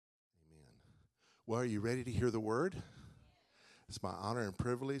Well, are you ready to hear the word? It's my honor and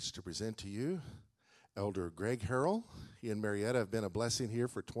privilege to present to you Elder Greg Harrell. He and Marietta have been a blessing here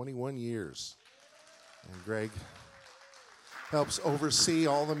for 21 years. And Greg helps oversee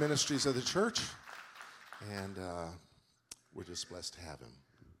all the ministries of the church. And we're just blessed to have him.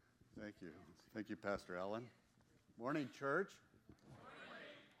 Thank you. Thank you, Pastor Allen. Morning, church.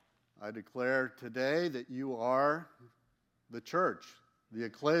 I declare today that you are the church, the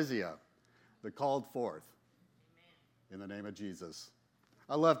ecclesia, the called forth. Amen. In the name of Jesus.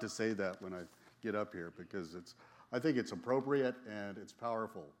 I love to say that when I get up here because I think it's appropriate and it's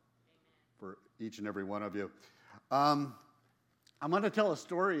powerful. Amen. For each and every one of you. I'm going to tell a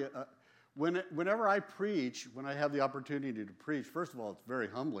story. Whenever I preach, when I have the opportunity to preach, first of all, it's very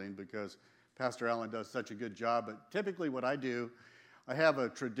humbling because Pastor Allen does such a good job. But typically what I do, I have a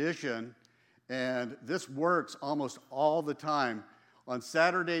tradition, and this works almost all the time. On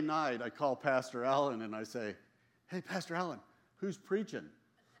Saturday night, I call Pastor Allen and I say, "Hey, Pastor Allen, who's preaching?"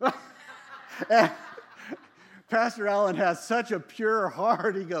 And Pastor Allen has such a pure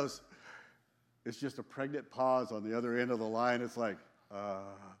heart. He goes, it's just a pregnant pause on the other end of the line. It's like,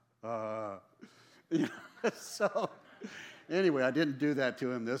 you know, so anyway, I didn't do that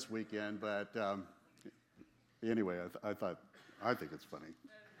to him this weekend, but anyway, I think it's funny.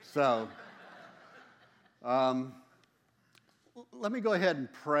 So let me go ahead and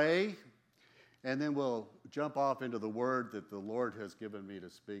pray, and then we'll jump off into the word that the Lord has given me to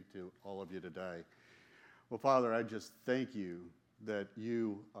speak to all of you today. Well, Father, I just thank you that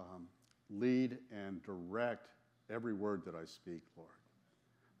you lead and direct every word that I speak, Lord.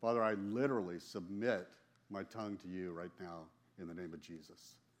 Father, I literally submit my tongue to you right now in the name of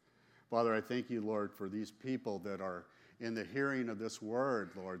Jesus. Father, I thank you, Lord, for these people that are in the hearing of this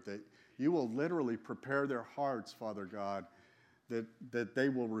word, Lord, that you will literally prepare their hearts, Father God, that they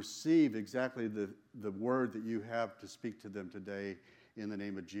will receive exactly the word that you have to speak to them today in the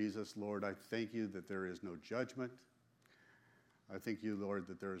name of Jesus. Lord, I thank you that there is no judgment. I thank you, Lord,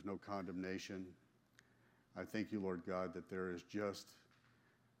 that there is no condemnation. I thank you, Lord God, that there is just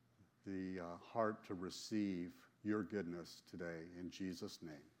the heart to receive your goodness today in Jesus'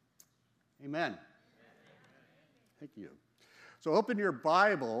 name. Amen. Thank you. So open your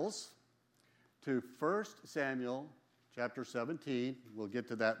Bibles to 1 Samuel chapter 17. We'll get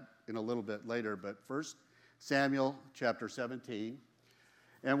to that in a little bit later, but 1 Samuel chapter 17.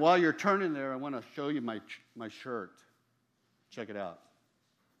 And while you're turning there, I want to show you my shirt. Check it out.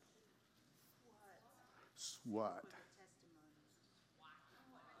 SWAT.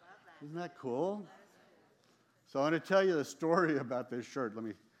 Isn't that cool? So I want to tell you the story about this shirt. Let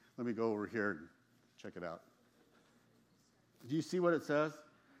me go over here and check it out. Do you see what it says?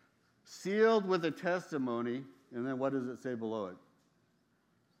 Sealed with a testimony, and then what does it say below it?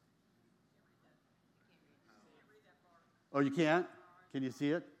 Oh, you can't? Can you see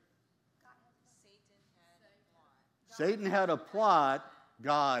it? Satan had a plot.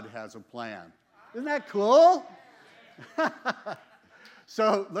 God has a plan. Isn't that cool?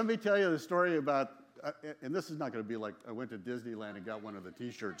 So let me tell you the story about, and this is not going to be like I went to Disneyland and got one of the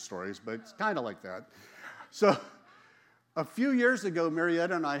T-shirt stories, but it's kind of like that. So a few years ago,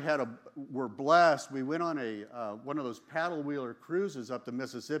 Marietta and I were blessed. We went on one of those paddle wheeler cruises up the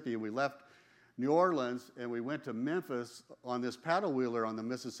Mississippi, and we left New Orleans, and we went to Memphis on this paddle wheeler on the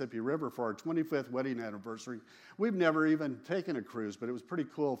Mississippi River for our 25th wedding anniversary. We've never even taken a cruise, but it was pretty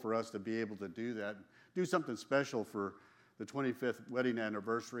cool for us to be able to do that, do something special for the 25th wedding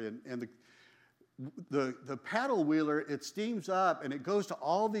anniversary. And the paddle wheeler, it steams up, and it goes to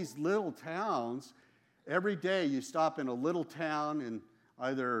all these little towns. Every day you stop in a little town in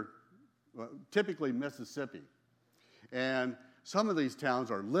typically Mississippi. And some of these towns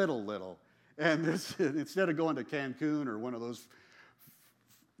are little. And instead of going to Cancun or one of those,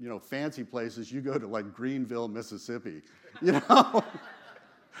 fancy places, you go to like Greenville, Mississippi,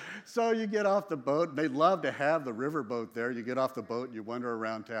 So you get off the boat, and they love to have the riverboat there. You get off the boat and you wander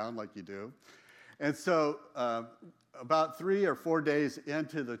around town like you do. And so about 3 or 4 days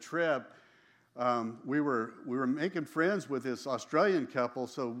into the trip, we were making friends with this Australian couple.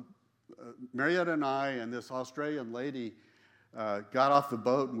 So Marietta and I and this Australian lady got off the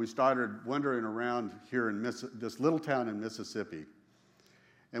boat, and we started wandering around here in this little town in Mississippi.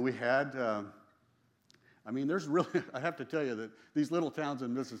 And we had, there's really, I have to tell you that these little towns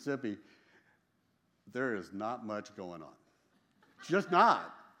in Mississippi, there is not much going on. Just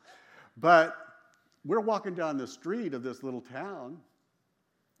not. But we're walking down the street of this little town,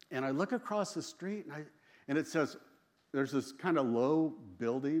 and I look across the street, and it says, there's this kind of low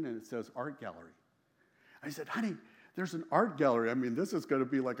building, and it says art gallery. I said, honey, there's an art gallery. I mean, this is going to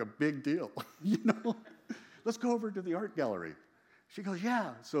be like a big deal, you know? Let's go over to the art gallery. She goes,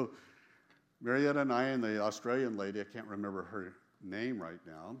 yeah. So Marietta and I and the Australian lady, I can't remember her name right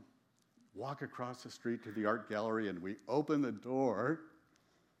now, walk across the street to the art gallery, and we open the door.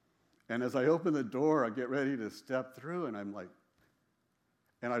 And as I open the door, I get ready to step through, and I'm like,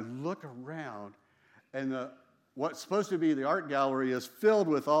 and I look around, and what's supposed to be the art gallery is filled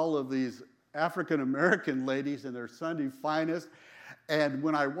with all of these African-American ladies in their Sunday finest. And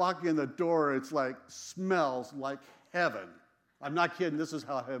when I walk in the door, it's like, smells like heaven. I'm not kidding. This is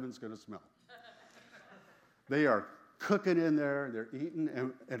how heaven's going to smell. They are cooking in there. They're eating.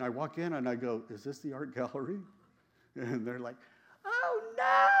 And I walk in, and I go, is this the art gallery? And they're like, oh,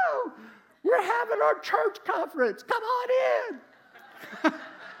 no. We're having our church conference. Come on in.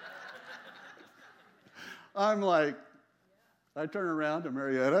 I'm like, I turn around to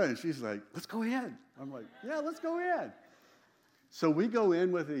Marietta, and she's like, let's go in. I'm like, yeah, let's go in. So we go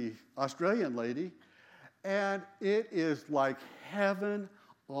in with the Australian lady, and it is like heaven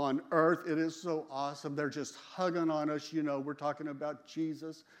on earth. It is so awesome. They're just hugging on us. You know, we're talking about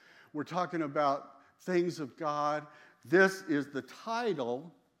Jesus. We're talking about things of God. This is the title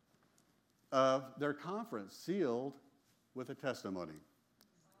of their conference, Sealed with a Testimony.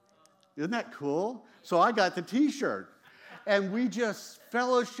 Isn't that cool? So I got the T-shirt. And we just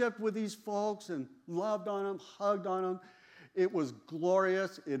fellowshiped with these folks and loved on them, hugged on them. It was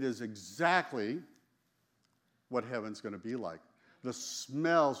glorious. It is exactly what heaven's going to be like. The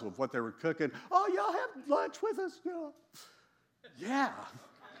smells of what they were cooking. Oh, y'all have lunch with us? You know? Yeah.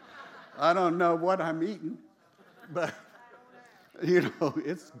 I don't know what I'm eating, but, you know,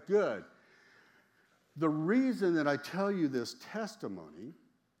 it's good. The reason that I tell you this testimony,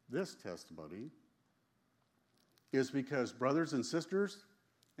 is because, brothers and sisters,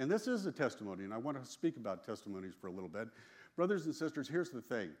 and this is a testimony, and I want to speak about testimonies for a little bit. Brothers and sisters, here's the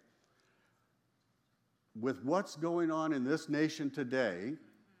thing. With what's going on in this nation today,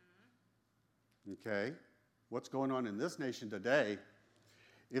 okay, what's going on in this nation today,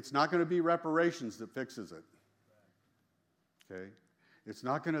 it's not going to be reparations that fixes it, okay? It's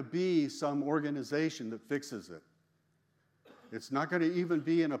not going to be some organization that fixes it. It's not going to even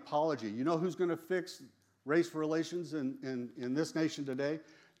be an apology. You know who's going to fix race relations in this nation today?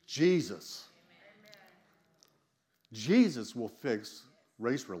 Jesus. Amen. Jesus will fix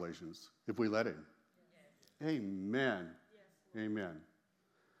race relations if we let him. Yes. Amen. Yes. Amen.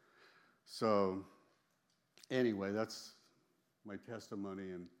 So, anyway, that's my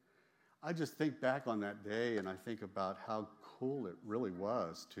testimony. And I just think back on that day, and I think about how cool it really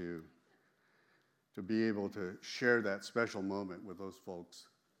was to be able to share that special moment with those folks.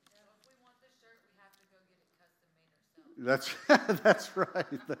 That's that's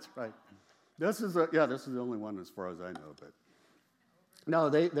right. That's right. This is the only one as far as I know. But no,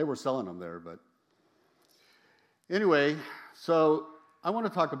 they were selling them there. But anyway, so I want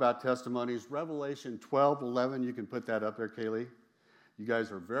to talk about testimonies. Revelation 12:11. You can put that up there, Kaylee. You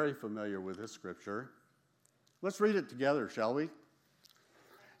guys are very familiar with this scripture. Let's read it together, shall we?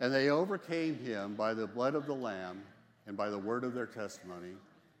 And they overcame him by the blood of the Lamb and by the word of their testimony,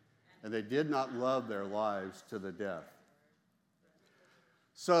 and they did not love their lives to the death.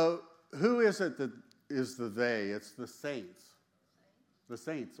 So who is it that is the they? It's the saints. The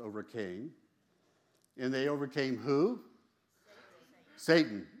saints overcame. And they overcame who?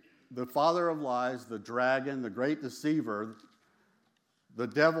 Satan, the father of lies, the dragon, the great deceiver, the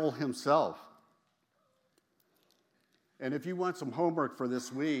devil himself. And if you want some homework for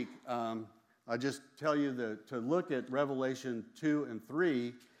this week, I just tell you to look at Revelation 2 and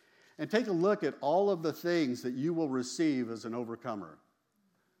 3 and take a look at all of the things that you will receive as an overcomer.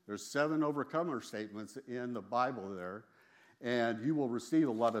 There's 7 overcomer statements in the Bible there, and you will receive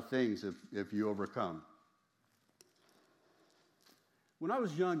a lot of things if you overcome. When I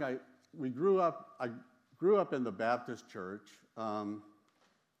was young, I grew up in the Baptist church,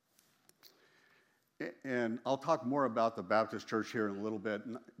 and I'll talk more about the Baptist church here in a little bit,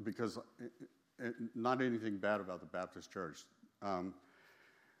 because not anything bad about the Baptist church.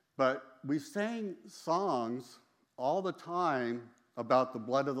 But we sang songs all the time about the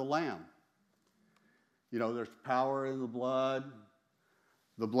blood of the Lamb. You know, there's power in the blood.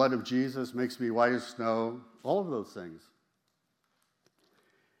 The blood of Jesus makes me white as snow. All of those things.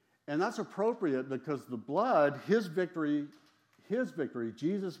 And that's appropriate because the blood, his victory,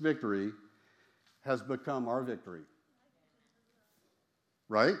 Jesus' victory, has become our victory.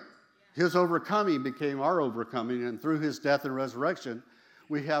 Right? His overcoming became our overcoming, and through his death and resurrection,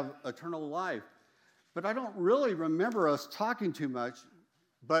 we have eternal life. But I don't really remember us talking too much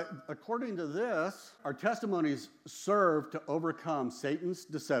But according to this, our testimonies serve to overcome Satan's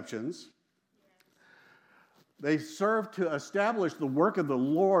deceptions. They serve to establish the work of the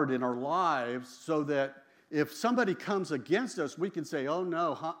Lord in our lives so that if somebody comes against us, we can say, oh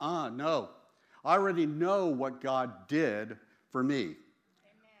no, no. I already know what God did for me. Amen.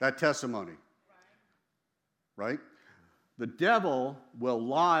 That testimony. Right? The devil will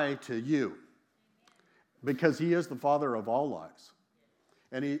lie to you because he is the father of all lies.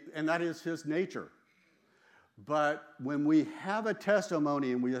 And that is his nature. But when we have a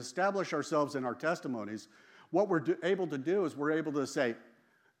testimony and we establish ourselves in our testimonies, what we're able to do is we're able to say,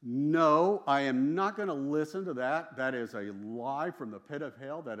 no, I am not going to listen to that. That is a lie from the pit of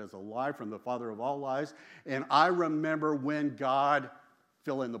hell. That is a lie from the father of all lies. And I remember when God,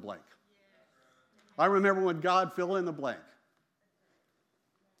 fill in the blank. I remember when God, fill in the blank.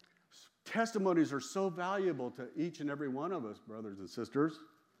 Testimonies are so valuable to each and every one of us, brothers and sisters.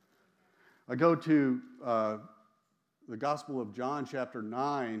 I go to the Gospel of John, chapter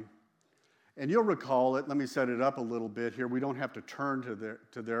 9, and you'll recall it. Let me set it up a little bit here. We don't have to turn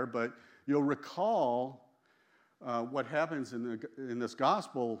to there, but you'll recall what happens in this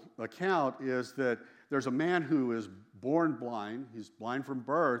Gospel account is that there's a man who is born blind. He's blind from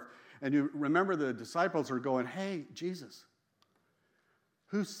birth. And you remember the disciples are going, hey, Jesus,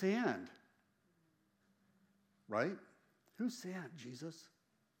 who sinned? Right? Who sinned, Jesus?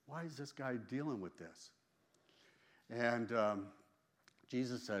 Why is this guy dealing with this? And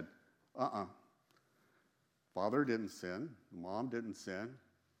Jesus said, Father didn't sin. Mom didn't sin.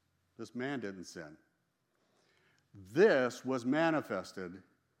 This man didn't sin. This was manifested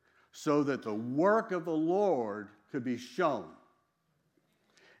so that the work of the Lord could be shown.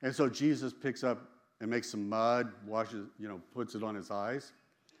 And so Jesus picks up and makes some mud, washes, puts it on his eyes.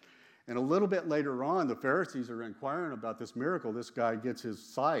 And a little bit later on, the Pharisees are inquiring about this miracle. This guy gets his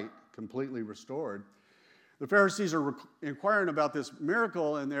sight completely restored. The Pharisees are inquiring about this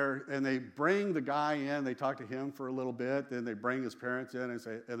miracle, and they bring the guy in. They talk to him for a little bit. Then they bring his parents in,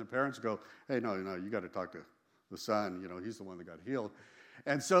 and the parents go, hey, no, you got to talk to the son. He's the one that got healed.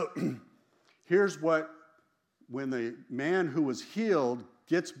 And so here's when the man who was healed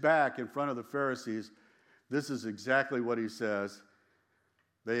gets back in front of the Pharisees, this is exactly what he says.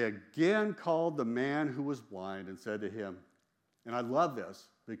 They again called the man who was blind and said to him, and I love this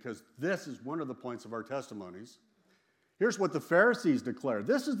because this is one of the points of our testimonies. Here's what the Pharisees declare.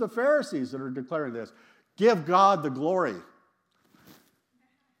 This is the Pharisees that are declaring this. Give God the glory.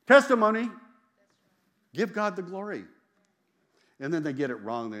 Testimony. Give God the glory. And then they get it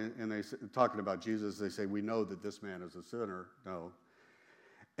wrong, and they talking about Jesus, they say, we know that this man is a sinner. No.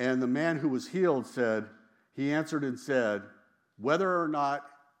 And the man who was healed said, he answered and said, whether or not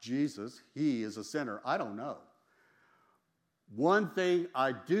Jesus, he is a sinner, I don't know. One thing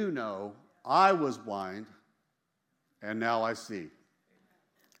I do know, I was blind, and now I see.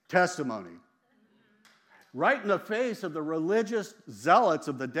 Testimony. Right in the face of the religious zealots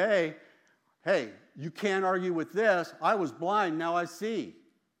of the day, hey, you can't argue with this. I was blind, now I see.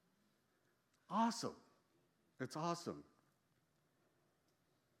 Awesome. It's awesome.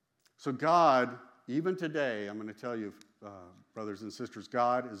 So God, even today, I'm going to tell you, brothers and sisters,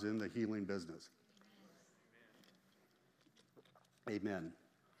 God is in the healing business. Amen.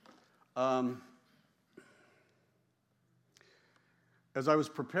 As I was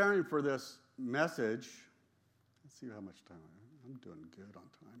preparing for this message, let's see how much time I'm doing good on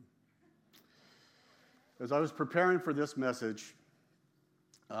time. As I was preparing for this message,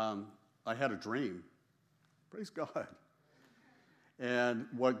 I had a dream. Praise God. And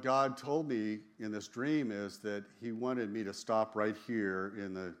what God told me in this dream is that he wanted me to stop right here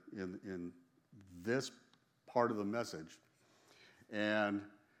in this part of the message. And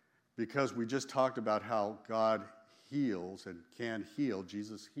because we just talked about how God heals and can heal,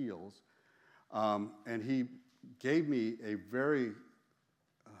 Jesus heals, and he gave me a very,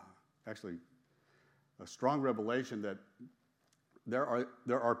 actually, a strong revelation that there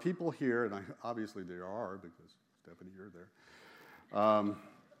are people here, and obviously there are, because Stephanie, you're there.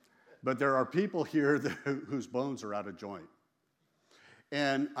 But there are people here whose bones are out of joint.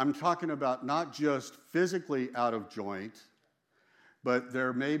 And I'm talking about not just physically out of joint, but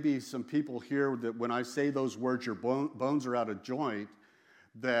there may be some people here that when I say those words, your bones are out of joint,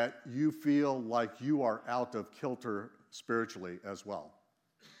 that you feel like you are out of kilter spiritually as well.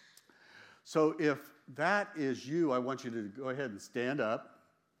 So if that is you, I want you to go ahead and stand up.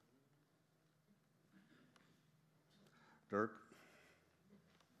 Dirk.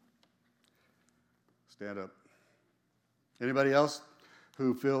 Stand up. Anybody else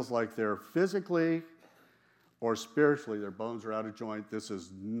who feels like they're physically or spiritually their bones are out of joint, this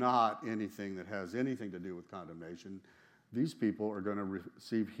is not anything that has anything to do with condemnation. These people are going to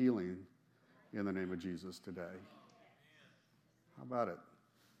receive healing in the name of Jesus today. How about it?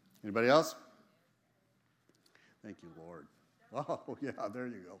 Anybody else? Thank you, Lord. Oh, yeah, there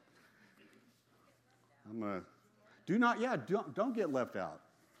you go. I'm going to, don't get left out.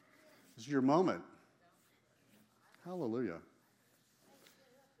 This is your moment. Hallelujah.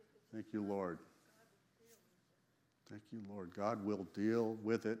 Thank you, Lord. Thank you, Lord. God will deal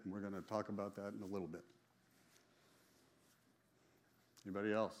with it, and we're going to talk about that in a little bit.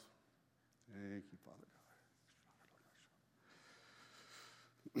 Anybody else? Thank you, Father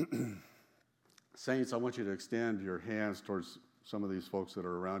God. Saints, I want you to extend your hands towards some of these folks that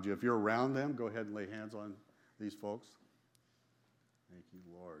are around you. If you're around them, go ahead and lay hands on these folks. Thank you,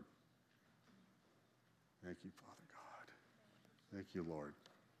 Lord. Thank you, Father God. Thank you, Lord.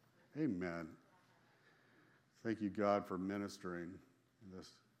 Amen. Thank you, God, for ministering in this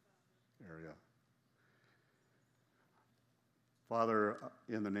area. Father,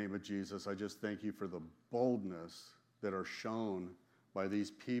 in the name of Jesus, I just thank you for the boldness that are shown by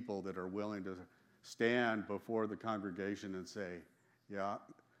these people that are willing to stand before the congregation and say, yeah,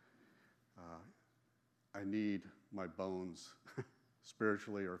 I need my bones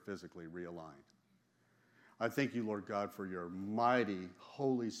spiritually or physically realigned. I thank you, Lord God, for your mighty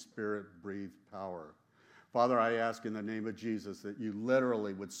Holy Spirit-breathed power. Father, I ask in the name of Jesus that you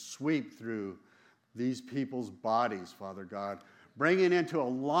literally would sweep through these people's bodies, Father God, bringing into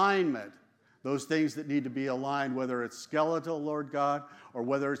alignment those things that need to be aligned, whether it's skeletal, Lord God, or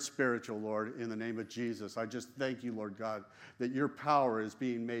whether it's spiritual, Lord, in the name of Jesus. I just thank you, Lord God, that your power is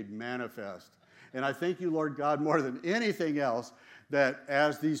being made manifest. And I thank you, Lord God, more than anything else, that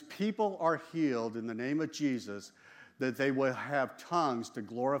as these people are healed in the name of Jesus, that they will have tongues to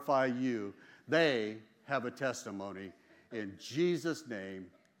glorify you. They have a testimony. In Jesus' name,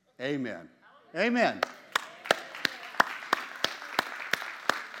 amen. Amen.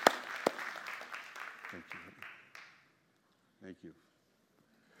 Thank you. Thank you.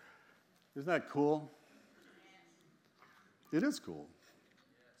 Isn't that cool? It is cool.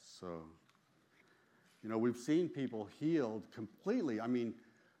 So, you know, we've seen people healed completely,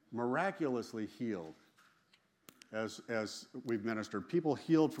 miraculously healed as we've ministered. People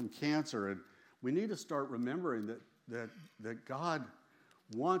healed from cancer, and we need to start remembering that God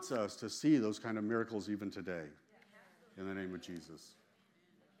wants us to see those kind of miracles even today, in the name of Jesus.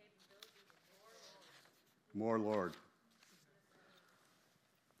 More, Lord.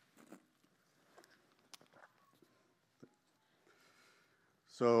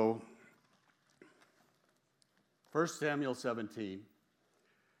 So, 1 Samuel 17,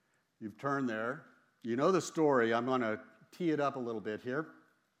 you've turned there. You know the story. I'm going to tee it up a little bit here.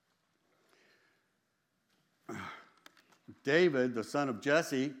 David, the son of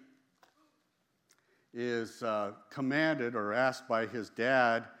Jesse, is commanded or asked by his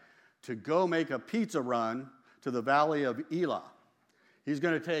dad to go make a pizza run to the valley of Elah. He's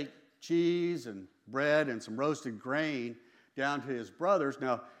going to take cheese and bread and some roasted grain down to his brothers.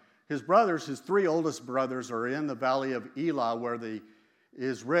 Now, his three oldest brothers, are in the valley of Elah, where the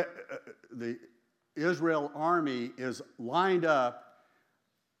Israel army is lined up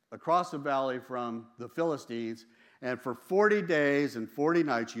across the valley from the Philistines. And for 40 days and 40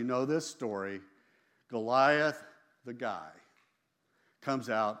 nights, you know this story, Goliath, the guy, comes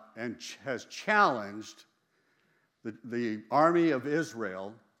out and has challenged the army of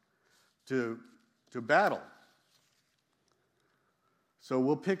Israel to battle. So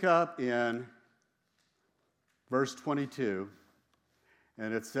we'll pick up in verse 22,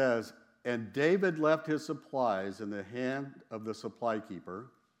 and it says, "And David left his supplies in the hand of the supply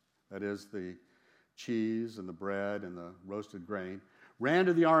keeper," that is the cheese and the bread and the roasted grain, "ran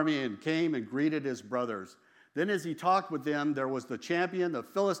to the army and came and greeted his brothers. Then as he talked with them, there was the champion, the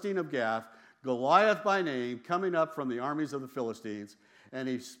Philistine of Gath, Goliath by name, coming up from the armies of the Philistines, and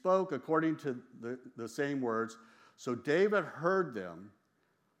he spoke according to the same words. So David heard them,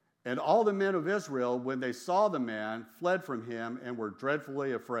 and all the men of Israel, when they saw the man, fled from him and were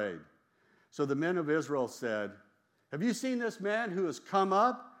dreadfully afraid. So the men of Israel said, 'Have you seen this man who has come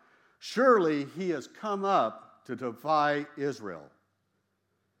up? Surely he has come up to defy Israel.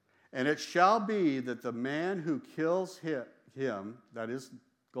 And it shall be that the man who kills him, that is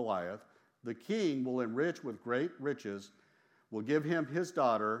Goliath, the king will enrich with great riches, will give him his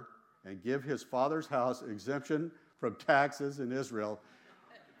daughter, and give his father's house exemption from taxes in Israel.'"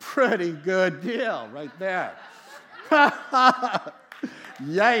 Pretty good deal right there.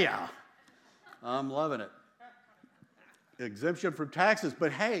 Yeah. I'm loving it. Exemption from taxes.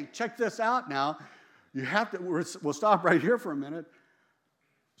 But hey, check this out now. we'll stop right here for a minute.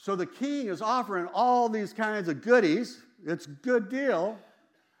 So the king is offering all these kinds of goodies. It's a good deal,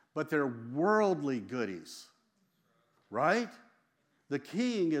 but they're worldly goodies, right? The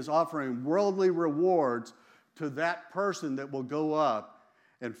king is offering worldly rewards to that person that will go up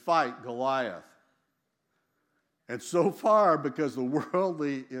and fight Goliath. And so far, because the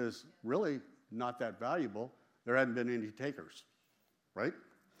worldly is really not that valuable, there hadn't been any takers, right?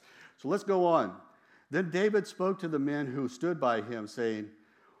 So let's go on. Then David spoke to the men who stood by him, saying,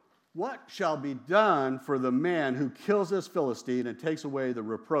 "What shall be done for the man who kills this Philistine and takes away the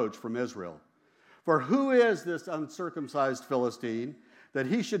reproach from Israel? For who is this uncircumcised Philistine that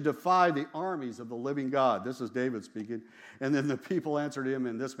he should defy the armies of the living God?" This is David speaking. And then the people answered him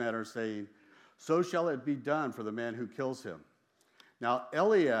in this manner, saying, "So shall it be done for the man who kills him." Now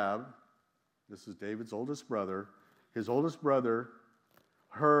Eliab, this is David's oldest brother, his oldest brother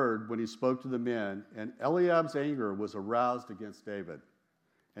heard when he spoke to the men, and Eliab's anger was aroused against David.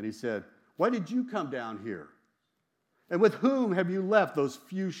 And he said, "Why did you come down here? And with whom have you left those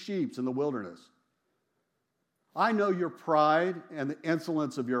few sheep in the wilderness? I know your pride and the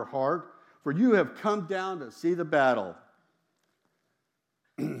insolence of your heart, for you have come down to see the battle."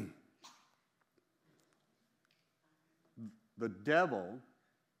 The devil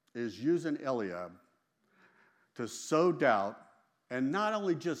is using Eliab to sow doubt, and not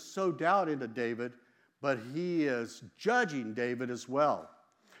only just sow doubt into David, but he is judging David as well.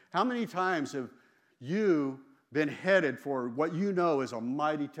 How many times have you been headed for what you know is a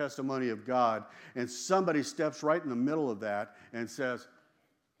mighty testimony of God, and somebody steps right in the middle of that and says,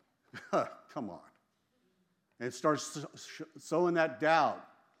 "Come on," and starts sowing that doubt,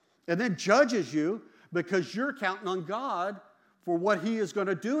 and then judges you because you're counting on God for what he is going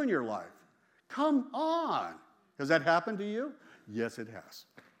to do in your life? Come on. Has that happened to you? Yes, it has.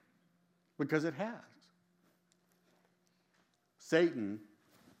 Because it has. Satan,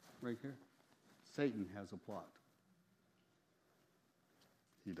 right here, Satan has a plot.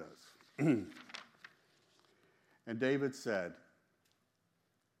 He does. And David said,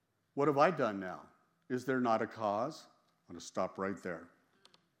 "What have I done now? Is there not a cause?" I'm going to stop right there.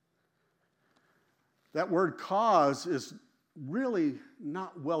 That word cause is really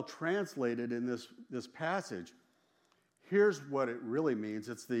not well translated in this passage. Here's what it really means.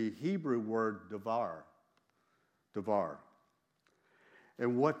 It's the Hebrew word davar. Davar.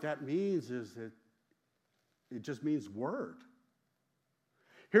 And what that means is that it just means word.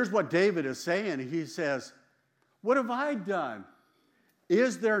 Here's what David is saying. He says, "What have I done?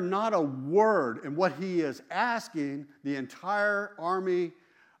 Is there not a word?" And what he is asking the entire army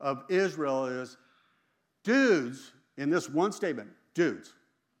of Israel is, dudes, in this one statement, dudes,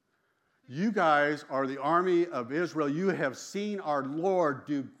 you guys are the army of Israel. You have seen our Lord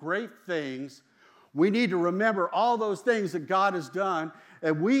do great things. We need to remember all those things that God has done,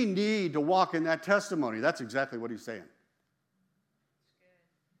 and we need to walk in that testimony. That's exactly what he's saying.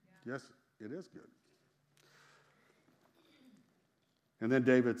 Yes, it is good. And then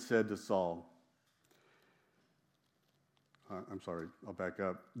David said to Saul, I'll back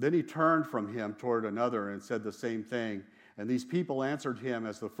up. Then he turned from him toward another and said the same thing. And these people answered him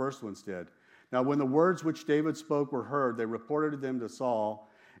as the first ones did. Now when the words which David spoke were heard, they reported them to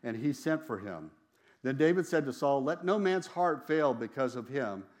Saul, and he sent for him. Then David said to Saul, "Let no man's heart fail because of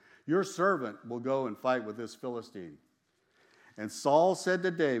him. Your servant will go and fight with this Philistine." And Saul said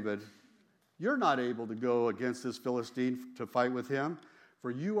to David, "You're not able to go against this Philistine to fight with him,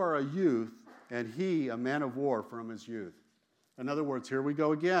 for you are a youth, and he a man of war from his youth." In other words, here we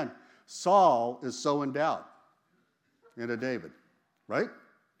go again. Saul is sowing doubt into David, right?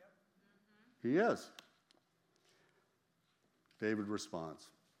 Yep. He is. David responds.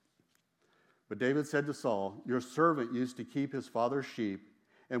 But David said to Saul, "Your servant used to keep his father's sheep,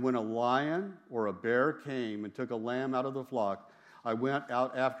 and when a lion or a bear came and took a lamb out of the flock, I went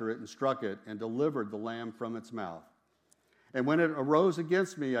out after it and struck it and delivered the lamb from its mouth. And when it arose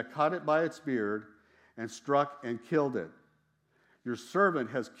against me, I caught it by its beard and struck and killed it. Your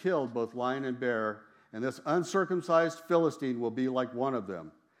servant has killed both lion and bear, and this uncircumcised Philistine will be like one of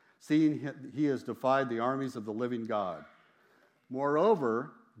them, seeing he has defied the armies of the living God."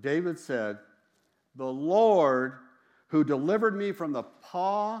 Moreover, David said, "The Lord who delivered me from the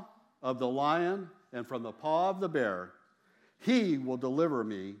paw of the lion and from the paw of the bear, he will deliver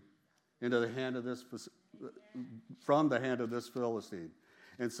me into the hand of from the hand of this Philistine."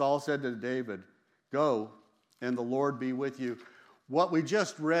 And Saul said to David, "Go, and the Lord be with you." What we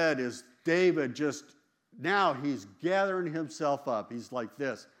just read is David now he's gathering himself up. He's like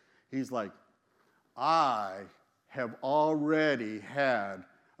this. He's like, "I have already had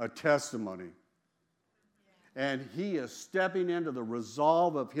a testimony. And he is stepping into the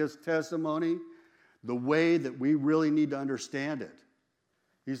resolve of his testimony the way that we really need to understand it.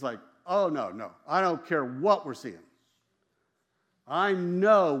 He's like, oh, no, I don't care what we're seeing. I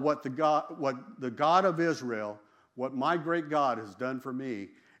know what the God of Israel, what my great God has done for me,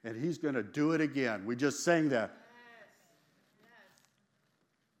 and he's going to do it again. We just sang that. Yes.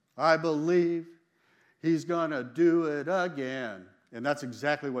 I believe he's going to do it again. And that's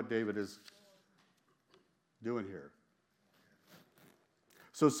exactly what David is doing here.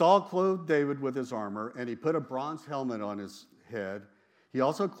 So Saul clothed David with his armor, and he put a bronze helmet on his head. He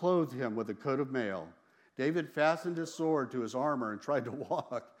also clothed him with a coat of mail. David fastened his sword to his armor and tried to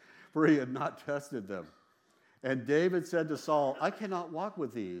walk, for he had not tested them. And David said to Saul, I cannot walk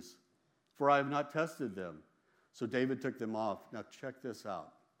with these, for I have not tested them. So David took them off. Now check this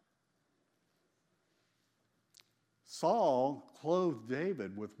out. Saul clothed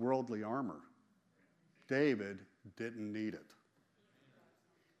David with worldly armor. David didn't need it.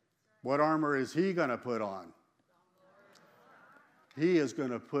 What armor is he going to put on? He is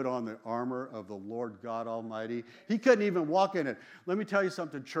going to put on the armor of the Lord God Almighty. He couldn't even walk in it. Let me tell you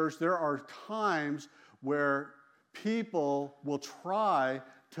something, church. There are times where people will try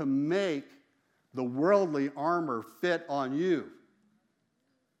to make the worldly armor fit on you.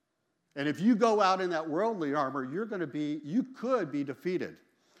 And if you go out in that worldly armor, you could be defeated.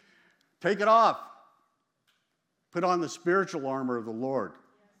 Take it off. Put on the spiritual armor of the Lord.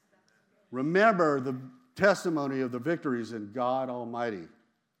 Remember the testimony of the victories in God Almighty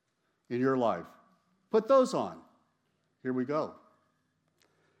in your life. Put those on. Here we go.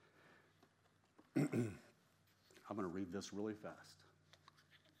 I'm going to read this really fast.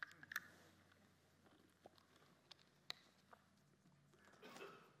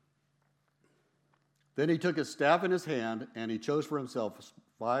 Then he took his staff in his hand, and he chose for himself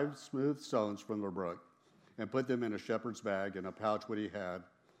 5 smooth stones from the brook, and put them in a shepherd's bag and a pouch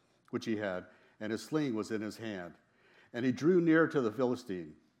which he had, and his sling was in his hand. And he drew near to the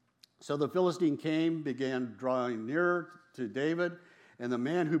Philistine. So the Philistine began drawing nearer to David, and the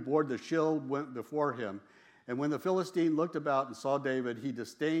man who bore the shield went before him. And when the Philistine looked about and saw David, he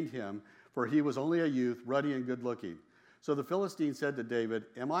disdained him, for he was only a youth, ruddy and good-looking. So the Philistine said to David,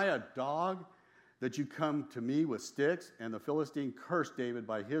 Am I a dog that you come to me with sticks? And the Philistine cursed David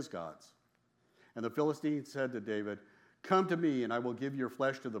by his gods. And the Philistine said to David, Come to me, and I will give your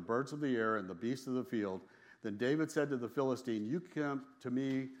flesh to the birds of the air and the beasts of the field. Then David said to the Philistine, You come to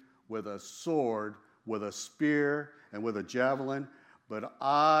me with a sword, with a spear, and with a javelin, but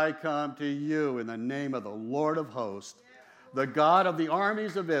I come to you in the name of the Lord of hosts, the God of the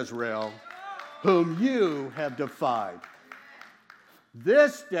armies of Israel, whom you have defied.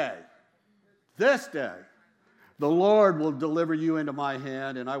 This day, the Lord will deliver you into my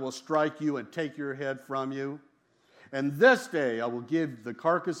hand, and I will strike you and take your head from you. And this day I will give the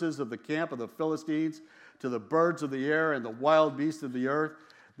carcasses of the camp of the Philistines to the birds of the air and the wild beasts of the earth,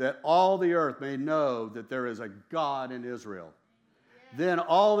 that all the earth may know that there is a God in Israel. Then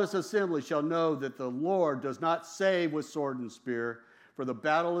all this assembly shall know that the Lord does not save with sword and spear, for the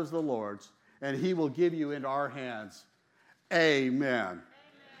battle is the Lord's, and he will give you into our hands. Amen.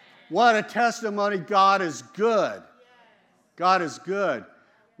 What a testimony. God is good. God is good.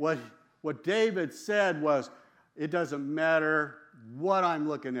 What David said was, it doesn't matter what I'm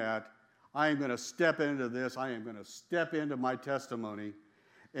looking at. I am going to step into this. I am going to step into my testimony,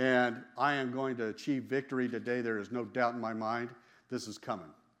 and I am going to achieve victory today. There is no doubt in my mind. This is coming.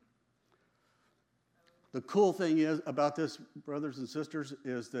 The cool thing is about this, brothers and sisters,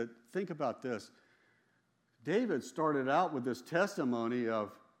 is that think about this. David started out with this testimony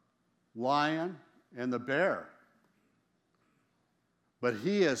of lion and the bear. But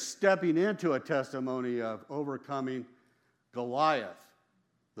he is stepping into a testimony of overcoming Goliath,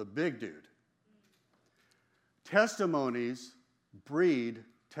 the big dude. Testimonies breed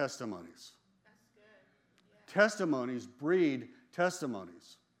testimonies. That's good. Yeah. Testimonies breed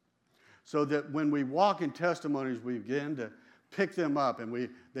testimonies. So that when we walk in testimonies, we begin to pick them up, and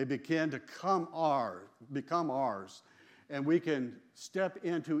they begin to become ours. And we can step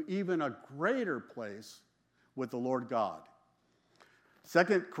into even a greater place with the Lord God.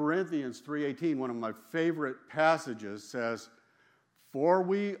 2 Corinthians 3:18, one of my favorite passages, says, For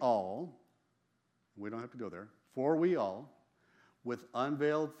we all, we don't have to go there, for we all, with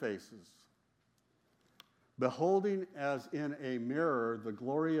unveiled faces, beholding as in a mirror the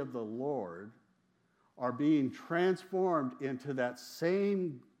glory of the Lord, are being transformed into that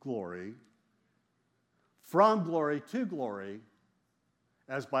same glory, from glory to glory,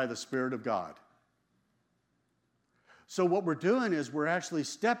 as by the Spirit of God. So what we're doing is we're actually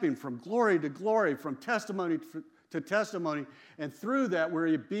stepping from glory to glory, from testimony to testimony, and through that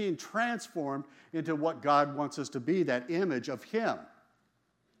we're being transformed into what God wants us to be, that image of Him.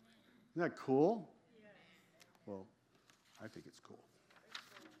 Isn't that cool? Yes. Well, I think it's cool.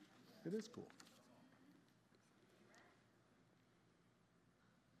 It is cool.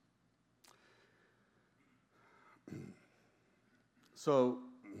 So,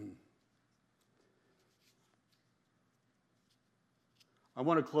 I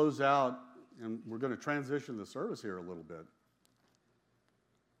want to close out, and we're going to transition the service here a little bit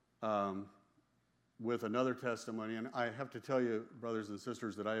with another testimony. And I have to tell you, brothers and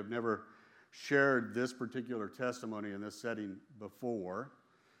sisters, that I have never shared this particular testimony in this setting before.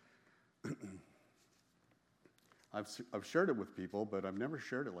 I've shared it with people, but I've never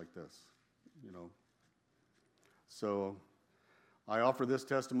shared it like this, you know. So I offer this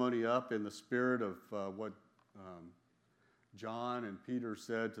testimony up in the spirit of what John and Peter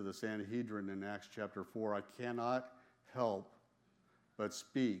said to the Sanhedrin in Acts chapter 4. I cannot help but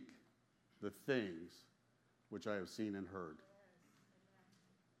speak the things which I have seen and heard.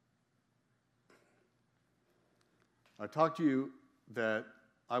 I talked to you that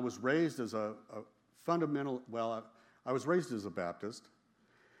I was raised as I was raised as a Baptist.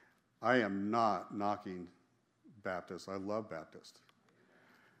 I am not knocking Baptists. I love Baptists.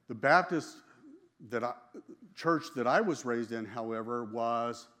 The Baptist church that I was raised in, however,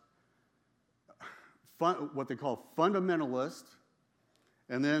 was what they call fundamentalist,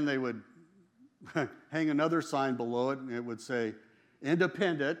 and then they would hang another sign below it, and it would say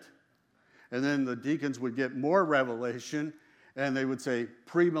independent, and then the deacons would get more revelation, and they would say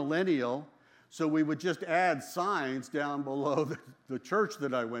premillennial. So we would just add signs down below the church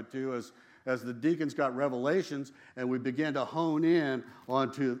that I went to as the deacons got revelations, and we began to hone in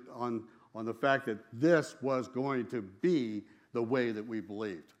on the fact that this was going to be the way that we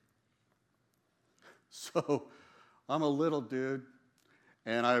believed. So I'm a little dude,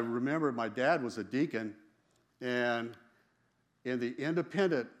 and I remember my dad was a deacon, and in the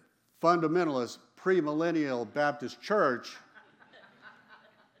independent, fundamentalist, premillennial Baptist church,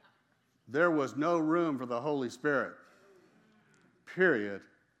 there was no room for the Holy Spirit. Period.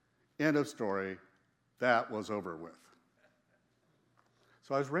 End of story. That was over with.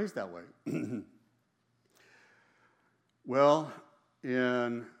 So I was raised that way. Well,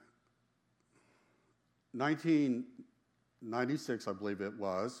 in 1996, I believe it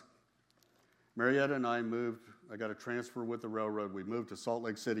was, Marietta and I moved. I got a transfer with the railroad. We moved to Salt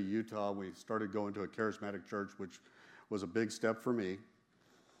Lake City, Utah. We started going to a charismatic church, which was a big step for me.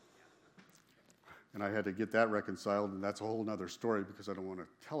 And I had to get that reconciled, and that's a whole other story because I don't want to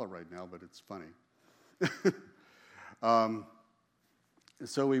tell it right now, but it's funny.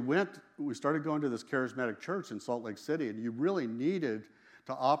 So we started going to this charismatic church in Salt Lake City, and you really needed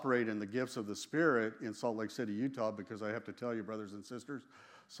to operate in the gifts of the Spirit in Salt Lake City, Utah, because I have to tell you, brothers and sisters,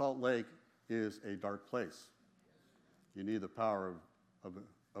 Salt Lake is a dark place. You need the power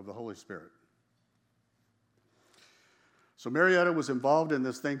of the Holy Spirit. So Marietta was involved in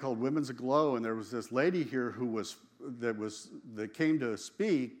this thing called Women's Aglow, and there was this lady here that came to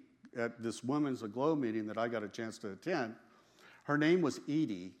speak at this Women's Aglow meeting that I got a chance to attend. Her name was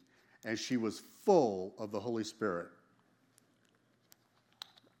Edie, and she was full of the Holy Spirit.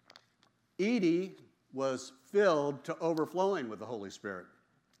 Edie was filled to overflowing with the Holy Spirit.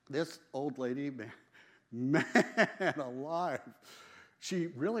 This old lady, man alive, she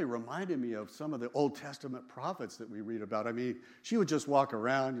really reminded me of some of the Old Testament prophets that we read about. I mean, she would just walk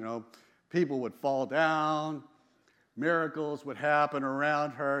around, people would fall down, miracles would happen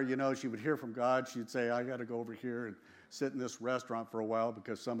around her, she would hear from God. She'd say, I got to go over here and sit in this restaurant for a while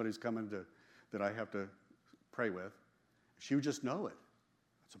because somebody's coming that I have to pray with. She would just know it.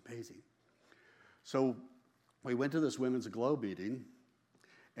 It's amazing. So we went to this Women's Aglow meeting,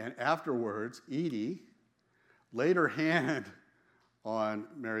 and afterwards, Edie laid her hand on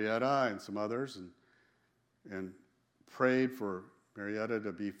Marietta and some others and prayed for Marietta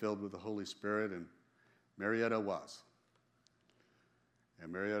to be filled with the Holy Spirit, and Marietta was. And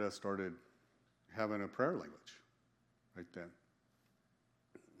Marietta started having a prayer language right then.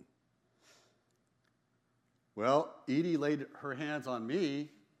 Well, Edie laid her hands on me,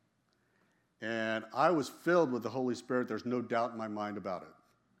 and I was filled with the Holy Spirit. There's no doubt in my mind about it.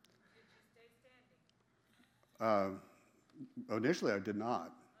 Did you stay standing? Initially, I did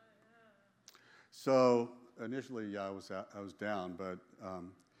not. So initially, I was down. But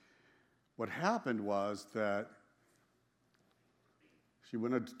what happened was that she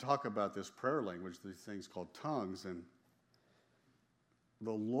wanted to talk about this prayer language, these things called tongues, and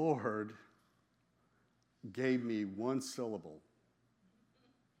the Lord gave me one syllable.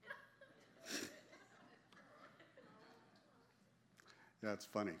 That's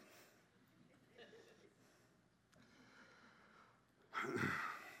funny.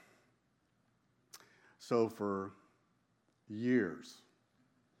 So for years,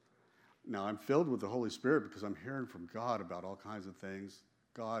 now I'm filled with the Holy Spirit because I'm hearing from God about all kinds of things.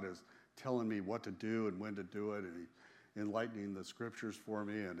 God is telling me what to do and when to do it, and He's enlightening the scriptures for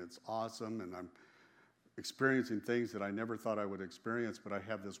me, and it's awesome, and I'm experiencing things that I never thought I would experience, but I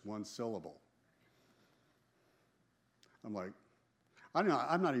have this one syllable. I'm like, I'm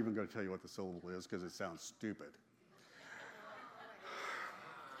not even going to tell you what the syllable is because it sounds stupid.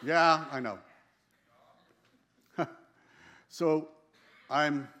 Yeah, I know.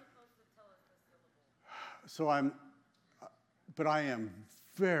 But I am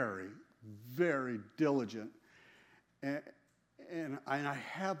very, very diligent, and I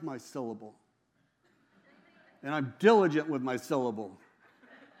have my syllable, and I'm diligent with my syllable,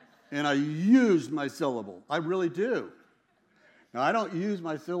 and I use my syllable. I really do. Now, I don't use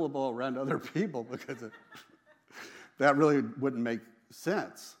my syllable around other people because that really wouldn't make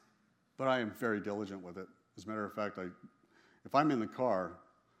sense, but I am very diligent with it. As a matter of fact, if I'm in the car,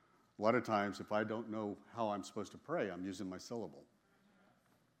 a lot of times if I don't know how I'm supposed to pray, I'm using my syllable.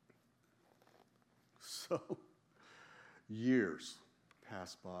 So years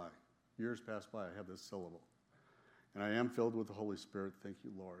pass by. I have this syllable. And I am filled with the Holy Spirit. Thank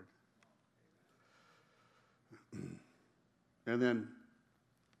you, Lord. And then,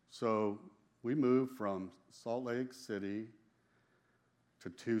 so we moved from Salt Lake City to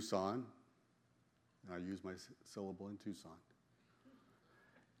Tucson. And I use my syllable in Tucson.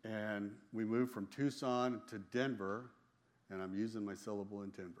 And we moved from Tucson to Denver, and I'm using my syllable in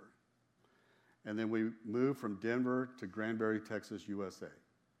Denver. And then we moved from Denver to Granbury, Texas, USA.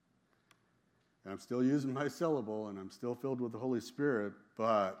 And I'm still using my syllable, and I'm still filled with the Holy Spirit,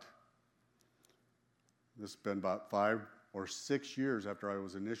 but this has been about 5 or 6 years after I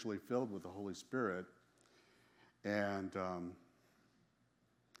was initially filled with the Holy Spirit. And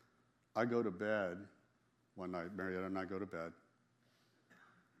I go to bed one night, Marietta and I go to bed.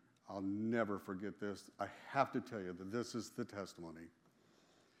 I'll never forget this. I have to tell you that this is the testimony.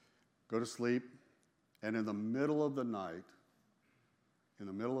 Go to sleep, and in the middle of the night,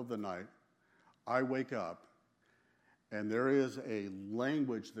 I wake up, and there is a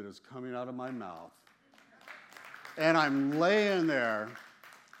language that is coming out of my mouth. And I'm laying there,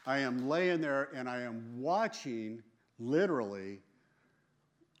 and I am watching, literally,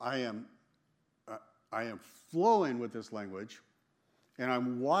 I am flowing with this language, and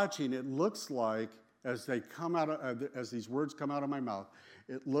I'm watching. It looks like, as these words come out of my mouth,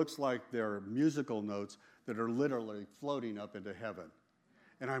 it looks like they're musical notes that are literally floating up into heaven.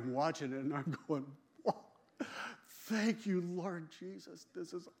 And I'm watching it, and I'm going, whoa, thank you, Lord Jesus.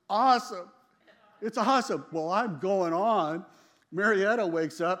 This is awesome. It's awesome. Well, I'm going on. Marietta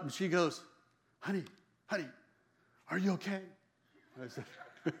wakes up, and she goes, honey, are you okay?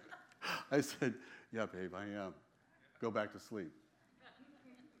 I said, yeah, babe, I am. Go back to sleep.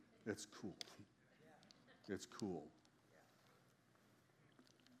 It's cool. It's cool.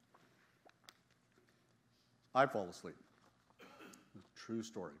 I fall asleep. True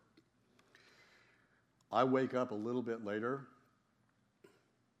story. I wake up a little bit later,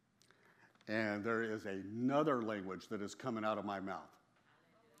 and there is another language that is coming out of my mouth.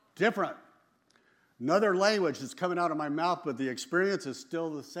 Different. Another language that's coming out of my mouth, but the experience is still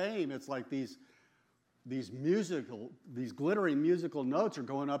the same. It's like these glittering musical notes are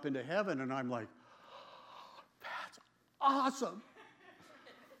going up into heaven, and I'm like, oh, that's awesome.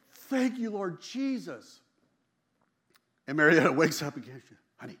 Thank you, Lord Jesus. And Marietta wakes up again.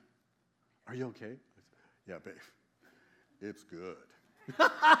 Honey, are you okay? Yeah, babe. It's good.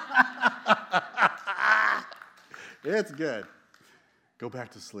 It's good. Go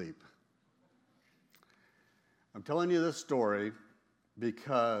back to sleep. I'm telling you this story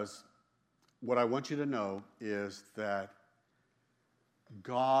because what I want you to know is that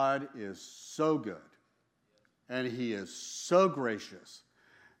God is so good and He is so gracious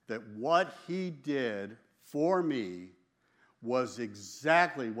that what He did for me was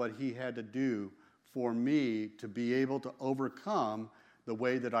exactly what He had to do for me to be able to overcome the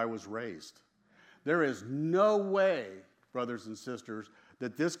way that I was raised. There is no way, brothers and sisters,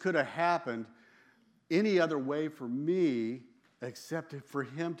 that this could have happened any other way for me except for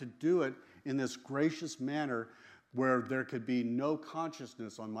Him to do it in this gracious manner where there could be no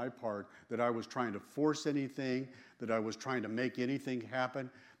consciousness on my part that I was trying to force anything, that I was trying to make anything happen.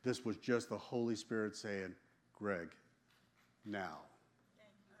 This was just the Holy Spirit saying, Greg, now.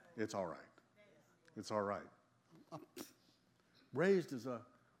 It's all right. It's all right. I'm raised as a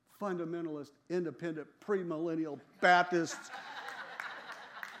fundamentalist, independent, premillennial Baptist.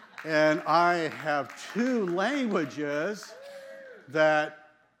 And I have two languages that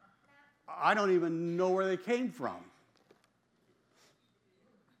I don't even know where they came from.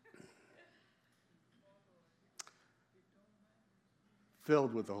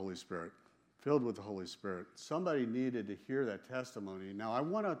 Filled with the Holy Spirit. Filled with the Holy Spirit. Somebody needed to hear that testimony. Now, I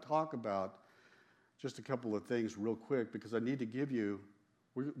want to talk about just a couple of things real quick because I need to give you,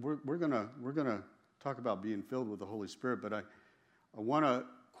 we're gonna talk about being filled with the Holy Spirit, but I want to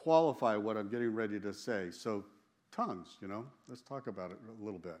qualify what I'm getting ready to say. So, tongues, let's talk about it a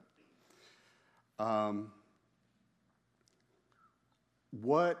little bit.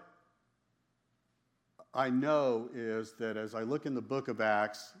 What I know is that as I look in the book of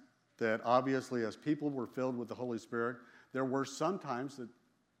Acts, that obviously as people were filled with the Holy Spirit, there were some times that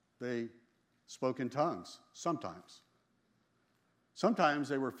they spoke in tongues. Sometimes. Sometimes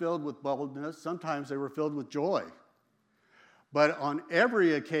they were filled with boldness. Sometimes they were filled with joy. But on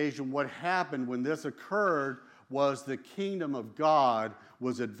every occasion, what happened when this occurred was the kingdom of God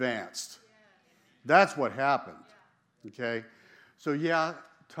was advanced. That's what happened. Okay? So yeah,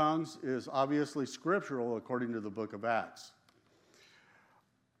 tongues is obviously scriptural according to the book of Acts.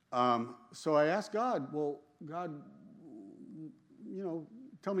 So I asked God, well, God,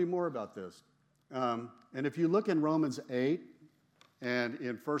 tell me more about this. And if you look in Romans 8 and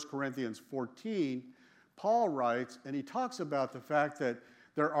in 1 Corinthians 14, Paul writes, and he talks about the fact that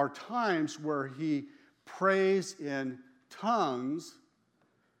there are times where he prays in tongues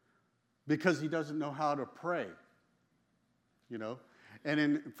because he doesn't know how to pray, And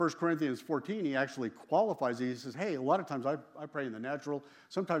in 1 Corinthians 14, he actually qualifies it. He says, hey, a lot of times I pray in the natural.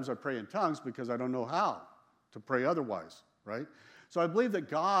 Sometimes I pray in tongues because I don't know how to pray otherwise, right? So I believe that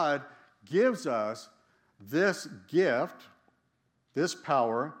God gives us this gift, this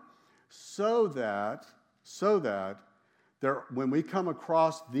power, so that when we come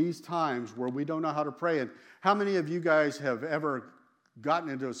across these times where we don't know how to pray, and how many of you guys have ever gotten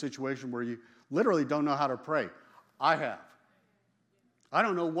into a situation where you literally don't know how to pray? I have. I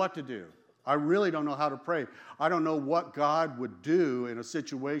don't know what to do. I really don't know how to pray. I don't know what God would do in a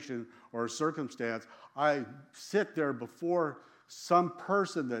situation or a circumstance. I sit there before some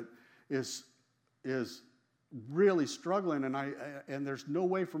person that is really struggling, and there's no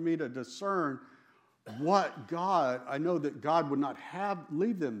way for me to discern what God, I know that God would not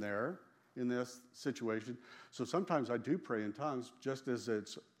leave them there in this situation. So sometimes I do pray in tongues just as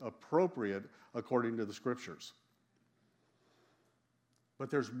it's appropriate according to the scriptures. But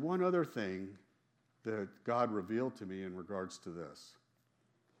there's one other thing that God revealed to me in regards to this.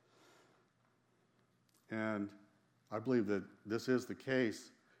 And I believe that this is the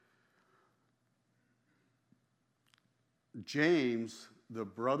case. James, the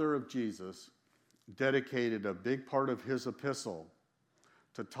brother of Jesus, dedicated a big part of his epistle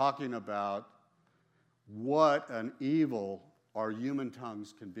to talking about what an evil our human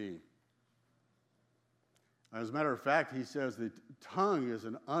tongues can be. As a matter of fact, he says the tongue is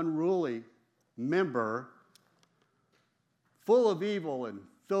an unruly member full of evil and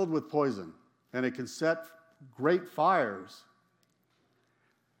filled with poison, and it can set great fires.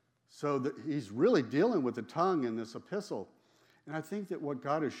 So he's really dealing with the tongue in this epistle. And I think that what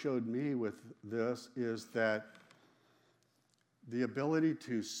God has showed me with this is that the ability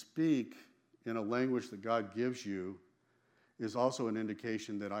to speak in a language that God gives you is also an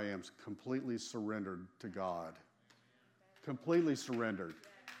indication that I am completely surrendered to God. Completely surrendered.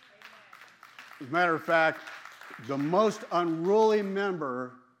 As a matter of fact, the most unruly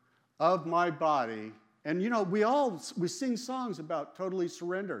member of my body, and we sing songs about totally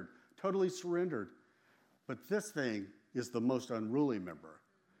surrendered, but this thing is the most unruly member.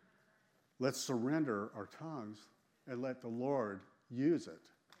 Let's surrender our tongues and let the Lord use it.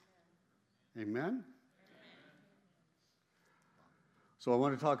 Amen? So I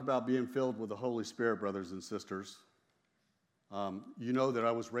want to talk about being filled with the Holy Spirit, brothers and sisters. You know that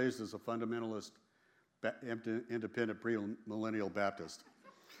I was raised as a fundamentalist, independent, pre-millennial Baptist.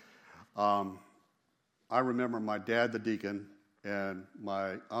 I remember my dad, the deacon, and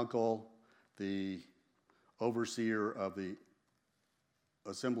my uncle, the overseer of the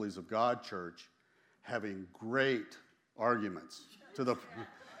Assemblies of God Church, having great arguments in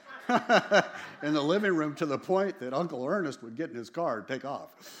the living room, to the point that Uncle Ernest would get in his car and take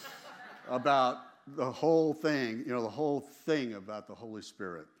off about the whole thing, about the Holy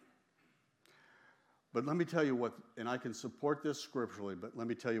Spirit. But let me tell you what, and I can support this scripturally, but let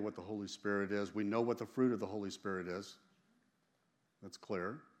me tell you what the Holy Spirit is. We know what the fruit of the Holy Spirit is. That's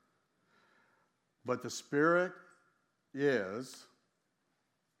clear. But the Spirit is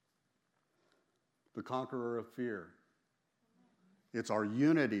the conqueror of fear. It's our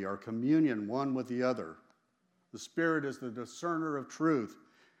unity, our communion one with the other. The Spirit is the discerner of truth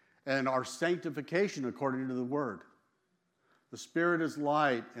and our sanctification according to the Word. The Spirit is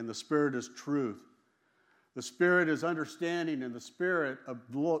light and the Spirit is truth. The Spirit is understanding and the Spirit of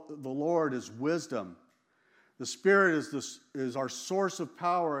the Lord is wisdom. The Spirit is our source of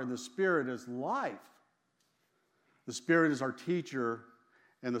power and the Spirit is life. The Spirit is our teacher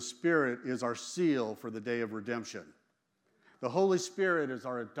and the Spirit is our seal for the day of redemption. The Holy Spirit is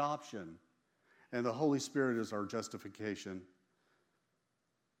our adoption, and the Holy Spirit is our justification.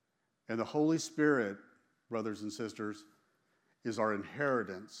 And the Holy Spirit, brothers and sisters, is our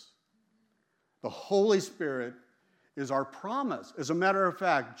inheritance. The Holy Spirit is our promise. As a matter of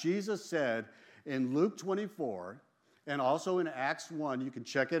fact, Jesus said in Luke 24, and also in Acts 1, you can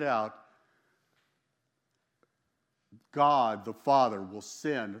check it out, God, the Father, will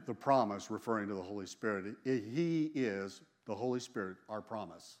send the promise referring to the Holy Spirit. He is, the Holy Spirit, our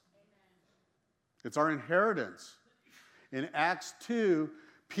promise. Amen. It's our inheritance. In Acts 2,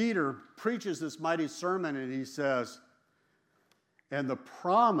 Peter preaches this mighty sermon and he says, and the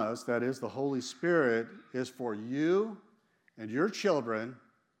promise, that is the Holy Spirit, is for you and your children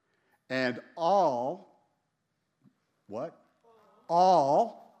and all, what?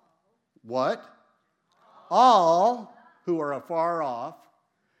 All, what? All who are afar off,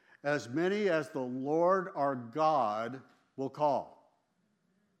 as many as the Lord our God will call.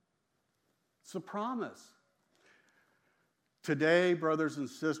 It's a promise. Today, brothers and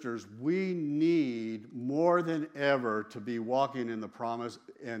sisters, we need more than ever to be walking in the promise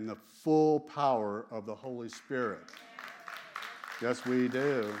and the full power of the Holy Spirit. Yes, we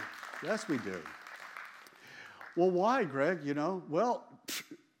do. Yes, we do. Well, why, Greg? Well,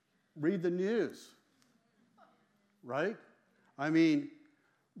 read the news, right? I mean,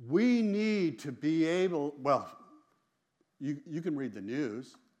 we need to be able, well, you can read the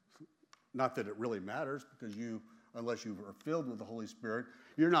news. Not that it really matters, because unless you are filled with the Holy Spirit,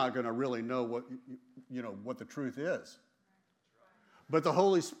 you're not going to really know what the truth is. But the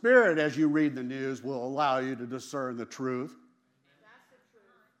Holy Spirit, as you read the news, will allow you to discern the truth.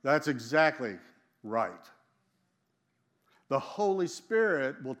 That's exactly right. The Holy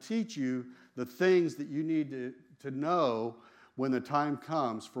Spirit will teach you the things that you need to know when the time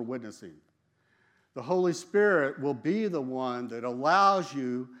comes for witnessing. The Holy Spirit will be the one that allows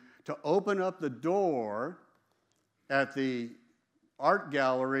you to open up the door at the art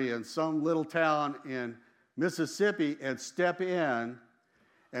gallery in some little town in Mississippi and step into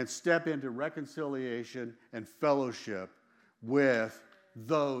reconciliation and fellowship with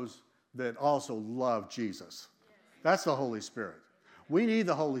those that also love Jesus. That's the Holy Spirit. We need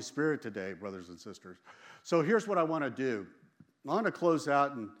the Holy Spirit today, brothers and sisters. So here's what I want to do. I want to close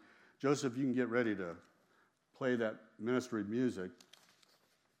out, and Joseph, you can get ready to play that ministry music.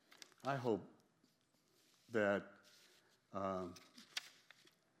 I hope that,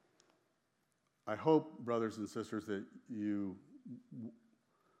 brothers and sisters, that you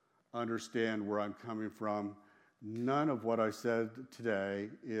understand where I'm coming from. None of what I said today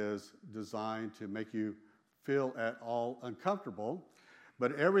is designed to make you feel at all uncomfortable,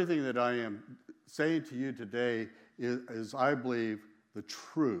 but everything that I am saying to you today is I believe, the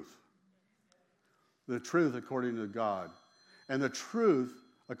truth according to God, and the truth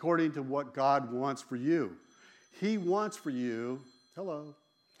according to what God wants for you. He wants for you,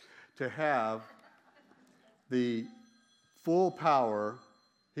 to have the full power.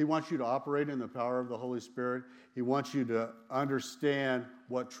 He wants you to operate in the power of the Holy Spirit. He wants you to understand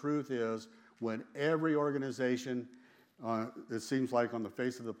what truth is when every organization, it seems like on the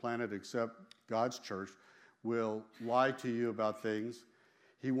face of the planet except God's church, will lie to you about things.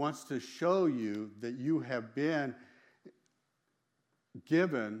 He wants to show you that you have been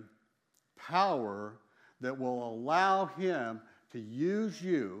given power that will allow him to use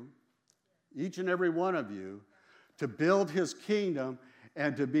you, each and every one of you, to build his kingdom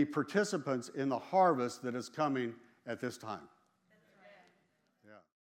and to be participants in the harvest that is coming at this time.